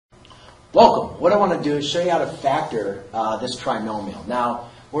Welcome. What I want to do is show you how to factor this trinomial. Now,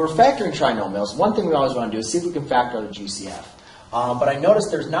 when we're factoring trinomials, one thing we always want to do is see if we can factor out a GCF. But I noticed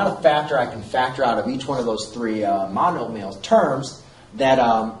there's not a factor I can factor out of each one of those three monomial terms that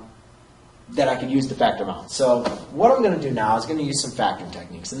I could use to factor them out. So what I'm going to do now is going to use some factoring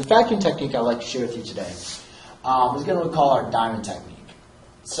techniques. And the factoring technique I'd like to share with you today is going to call our diamond technique.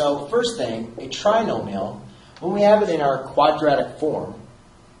 So first thing, a trinomial, when we have it in our quadratic form,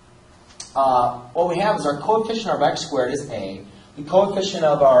 what we have is our coefficient of x squared is a, the coefficient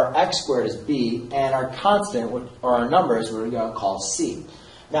of our x squared is b, and our constant, or our number, is what we're going to call c.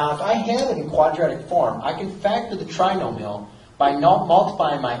 Now, if I have it in quadratic form, I can factor the trinomial by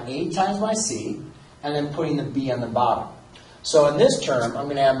multiplying my a times my c, and then putting the b on the bottom. So in this term, I'm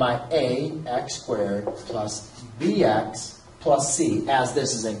going to have my a x squared plus bx plus c, as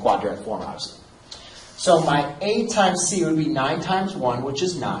this is in quadratic form, obviously. So my a times c would be 9 times 1, which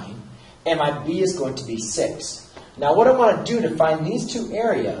is 9. And my b is going to be 6. Now what I want to do to find these two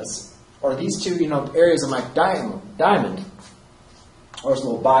areas, or these two areas of my diamond, or this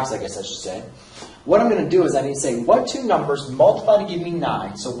little box I guess I should say, what I'm going to do is I need to say what two numbers multiply to give me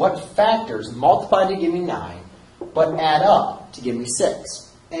 9, so what factors multiply to give me 9, but add up to give me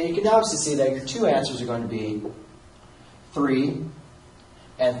 6. And you can obviously see that your two answers are going to be 3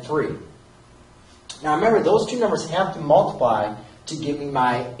 and 3. Now remember, those two numbers have to multiply to give me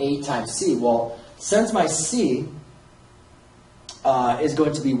my a times c. Well, since my c is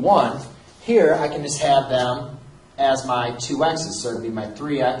going to be 1, here I can just have them as my two x's. So it would be my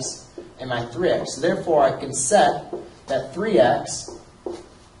 3x and my 3x. So therefore, I can set that 3x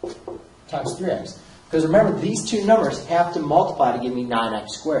times 3x. Because remember, these two numbers have to multiply to give me 9x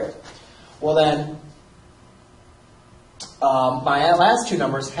squared. Well then, my last two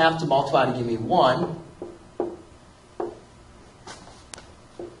numbers have to multiply to give me 1.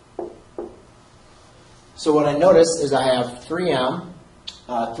 So what I notice is I have 3x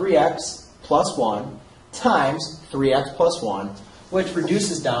plus 1 times 3x plus 1, which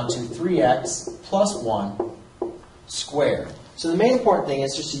reduces down to 3x plus 1 squared. So the main important thing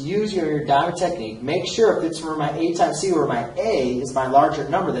is just to use your diamond technique. Make sure if it's for my a times c, where my a is my larger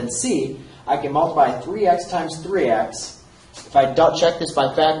number than c, I can multiply 3x times 3x. If I check this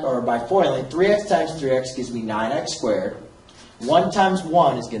by foiling, 3x times 3x gives me 9x squared. 1 times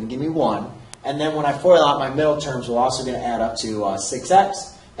 1 is going to give me 1. And then when I FOIL out, my middle terms will also going to add up to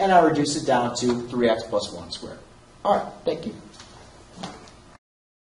 6x, and I'll reduce it down to 3x plus 1 squared. All right, thank you.